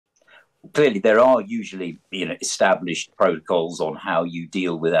clearly there are usually established protocols on how you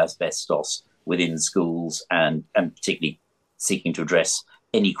deal with asbestos within schools, and particularly seeking to address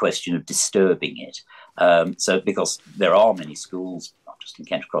any question of disturbing it. So because there are many schools, not just in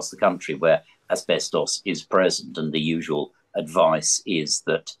Kent, across the country, where asbestos is present, and the usual advice is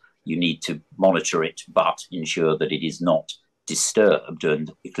that you need to monitor it but ensure that it is not disturbed.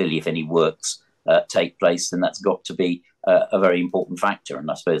 And clearly if any works take place, then that's got to be a very important factor.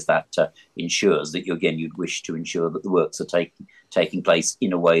 And I suppose that ensures that you'd wish to ensure that the works are taking place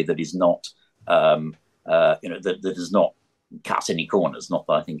in a way that is not, that does not cut any corners. Not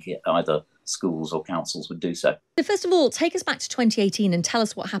that I think either schools or councils would do so. So first of all, take us back to 2018 and tell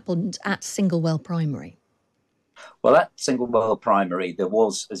us what happened at Singlewell Primary. Well, at Singlewell Primary, there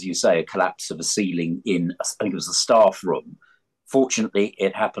was, as you say, a collapse of a ceiling in, I think it was the staff room. Fortunately,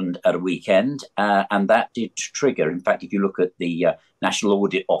 it happened at a weekend, and that did trigger. In fact, if you look at the National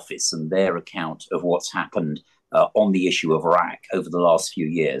Audit Office and their account of what's happened on the issue of RAC over the last few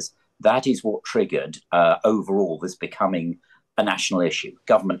years, that is what triggered overall this becoming a national issue.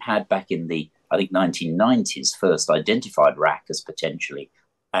 Government had, back in the, I think, 1990s, first identified RAC as potentially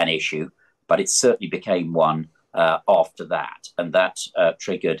an issue, but it certainly became one after that. And that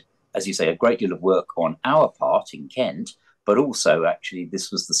triggered, as you say, a great deal of work on our part in Kent, but also actually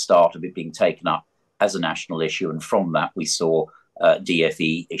this was the start of it being taken up as a national issue. And from that, we saw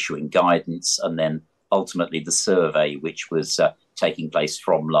DfE issuing guidance, and then ultimately the survey, which was taking place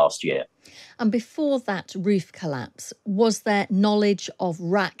from last year. And before that roof collapse, was there knowledge of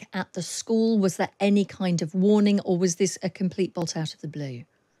RAC at the school? Was there any kind of warning, or was this a complete bolt out of the blue?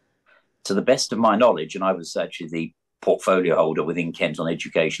 To the best of my knowledge, and I was actually the portfolio holder within Kent on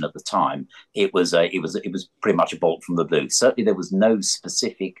education at the time, it was pretty much a bolt from the blue. Certainly, there was no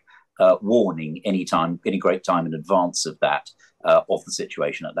specific warning any great time in advance of that of the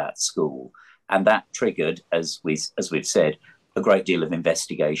situation at that school, and that triggered, as we've said, a great deal of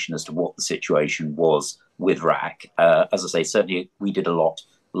investigation as to what the situation was with RAC. As I say, certainly we did a lot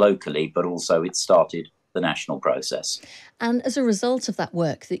locally, but also it started the national process. And as a result of that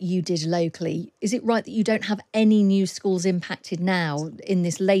work that you did locally, is it right that you don't have any new schools impacted now in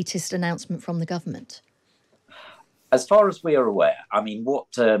this latest announcement from the government? As far as we are aware, I mean,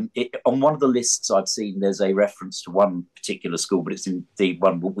 on one of the lists I've seen, there's a reference to one particular school, but it's indeed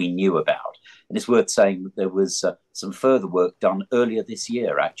one that we knew about. And it's worth saying that there was some further work done earlier this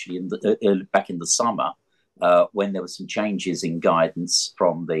year, actually, back in the summer, when there were some changes in guidance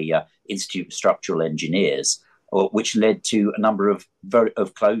from the Institute of Structural Engineers, which led to a number of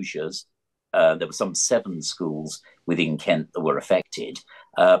closures. There were some 7 schools within Kent that were affected.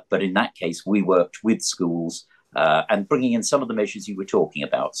 But in that case, we worked with schools and bringing in some of the measures you were talking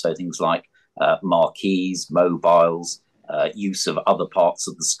about. So things like marquees, mobiles, use of other parts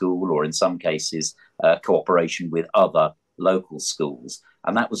of the school, or in some cases, cooperation with other local schools.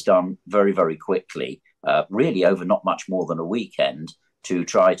 And that was done very, very quickly, really over not much more than a weekend, to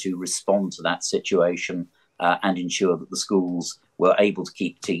try to respond to that situation and ensure that the schools were able to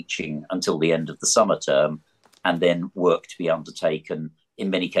keep teaching until the end of the summer term, and then work to be undertaken, in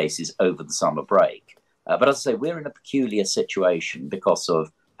many cases, over the summer break. But as I say, we're in a peculiar situation because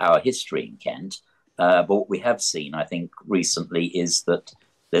of our history in Kent. But what we have seen, I think, recently is that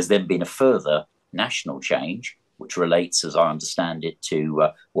there's then been a further national change, which relates, as I understand it, to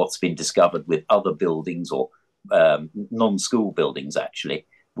what's been discovered with other buildings, or non-school buildings, actually,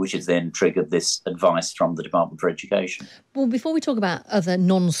 which has then triggered this advice from the Department for Education. Well, before we talk about other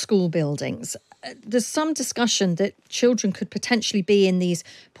non-school buildings, there's some discussion that children could potentially be in these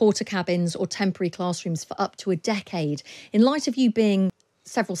porter cabins or temporary classrooms for up to a decade. In light of you being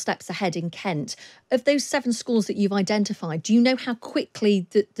several steps ahead in Kent, of those 7 schools that you've identified, do you know how quickly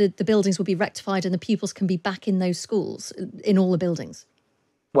the buildings will be rectified and the pupils can be back in those schools, in all the buildings?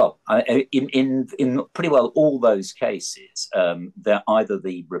 Well, in pretty well all those cases, either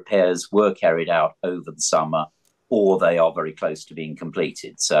the repairs were carried out over the summer, or they are very close to being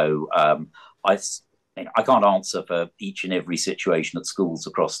completed. So I can't answer for each and every situation at schools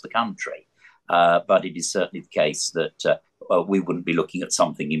across the country, but it is certainly the case that we wouldn't be looking at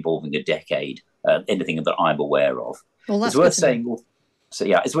something involving a decade, anything that I'm aware of. Well, that's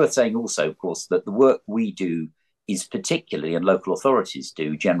it's worth saying also, of course, that the work we do is particularly, and local authorities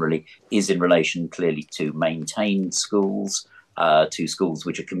do generally, is in relation clearly to maintained schools, to schools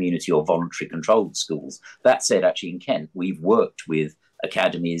which are community or voluntary controlled schools. That said, actually in Kent, we've worked with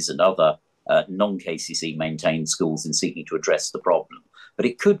academies and other non-KCC maintained schools in seeking to address the problem. But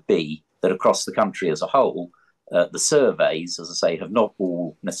it could be that across the country as a whole, the surveys, as I say, have not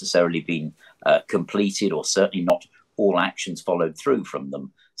all necessarily been completed, or certainly not all actions followed through from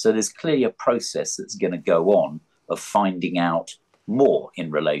them. So there's clearly a process that's going to go on of finding out more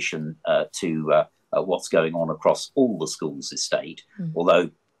in relation to what's going on across all the schools estate. Although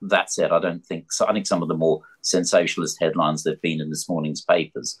that said, I don't think so. I think some of the more sensationalist headlines that have been in this morning's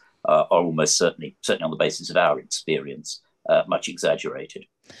papers are almost certainly on the basis of our experience, much exaggerated.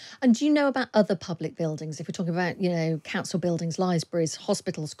 And do you know about other public buildings? If we're talking about, council buildings, libraries,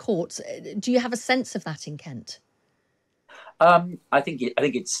 hospitals, courts, do you have a sense of that in Kent? I think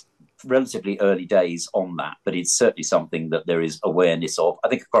it's relatively early days on that, but it's certainly something that there is awareness of. I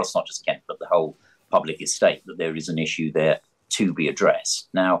think across not just Kent, but the whole public estate, that there is an issue there to be addressed.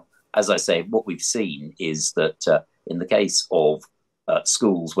 Now, as I say, what we've seen is that in the case of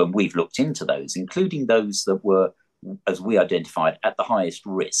schools, when we've looked into those, including those that were, as we identified, at the highest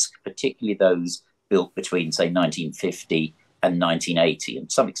risk, particularly those built between, say, 1950 and 1980, and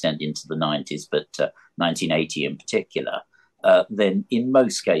to some extent into the 90s, but 1980 in particular, then in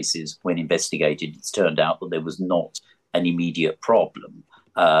most cases, when investigated, it's turned out that there was not an immediate problem.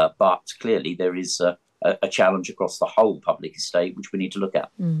 But clearly there is a challenge across the whole public estate, which we need to look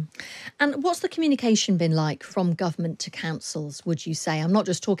at. And what's the communication been like from government to councils, would you say? I'm not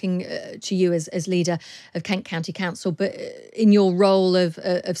just talking to you as leader of Kent County Council, but in your role of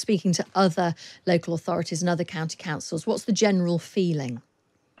speaking to other local authorities and other county councils. What's the general feeling?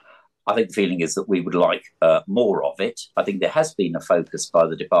 I think the feeling is that we would like more of it. I think there has been a focus by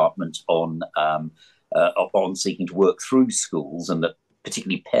the department on seeking to work through schools, and that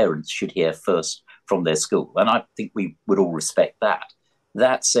particularly parents should hear first from their school. And I think we would all respect that.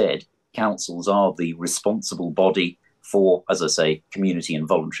 That said, councils are the responsible body for, as I say, community and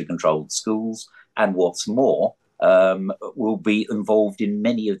voluntary controlled schools. And what's more, will be involved in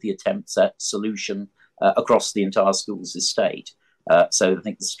many of the attempts at solution across the entire schools estate. So I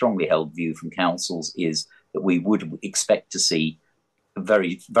think the strongly held view from councils is that we would expect to see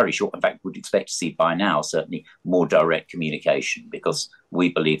very, very short, in fact, would expect to see by now, certainly, more direct communication, because we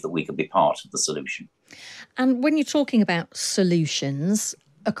believe that we can be part of the solution. And when you're talking about solutions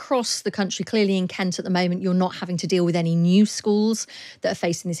across the country, clearly in Kent at the moment, you're not having to deal with any new schools that are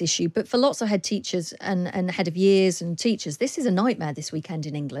facing this issue. But for lots of head teachers and head of years and teachers, this is a nightmare this weekend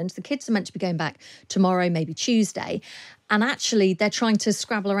in England. The kids are meant to be going back tomorrow, maybe Tuesday. And actually, they're trying to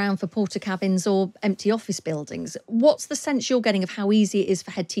scrabble around for porter cabins or empty office buildings. What's the sense you're getting of how easy it is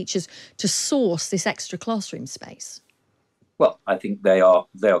for head teachers to source this extra classroom space? Well, I think they are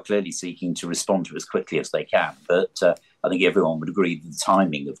clearly seeking to respond to it as quickly as they can. But I think everyone would agree that the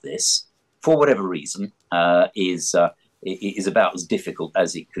timing of this, for whatever reason, is about as difficult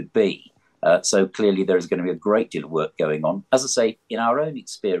as it could be. So clearly there is going to be a great deal of work going on. As I say, in our own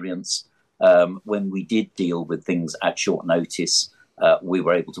experience, when we did deal with things at short notice, we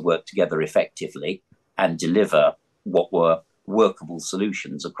were able to work together effectively and deliver what were workable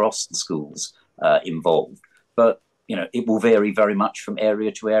solutions across the schools involved. But it will vary very much from area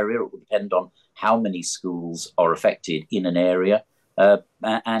to area. It will depend on how many schools are affected in an area.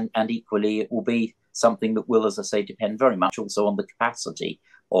 And equally, it will be something that will, as I say, depend very much also on the capacity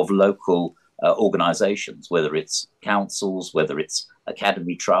of local organisations, whether it's councils, whether it's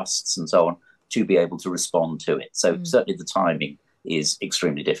academy trusts and so on, to be able to respond to it. So certainly the timing is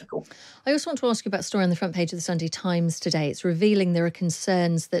extremely difficult. I also want to ask you about a story on the front page of the Sunday Times today. It's revealing there are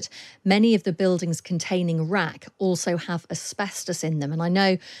concerns that many of the buildings containing RAC also have asbestos in them. And I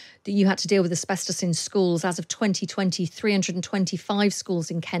know that you had to deal with asbestos in schools. As of 2020, 325 schools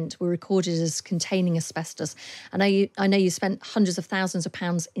in Kent were recorded as containing asbestos. And I know you spent hundreds of thousands of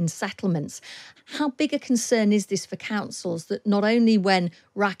pounds in settlements. How big a concern is this for councils, that not only when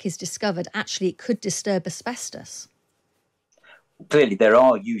RAC is discovered, actually it could disturb asbestos? Clearly, there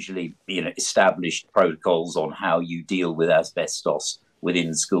are usually established protocols on how you deal with asbestos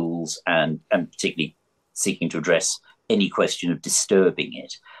within schools, and particularly seeking to address any question of disturbing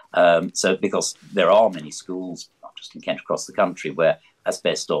it. So because there are many schools, not just in Kent, across the country, where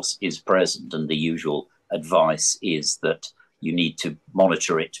asbestos is present, and the usual advice is that you need to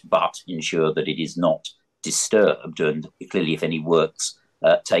monitor it but ensure that it is not disturbed. And clearly, if any works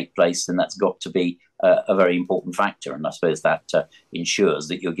take place, then that's got to be a very important factor. And I suppose that ensures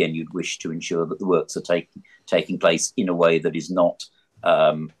that you'd wish to ensure that the works are taking place in a way that is not,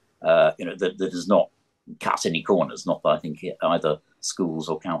 that does not cut any corners. Not that I think either schools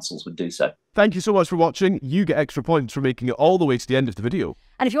or councils would do so. Thank you so much for watching. You get extra points for making it all the way to the end of the video.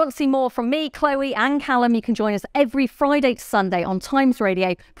 And if you want to see more from me, Chloe and Callum, you can join us every Friday to Sunday on Times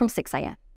Radio from 6 a.m.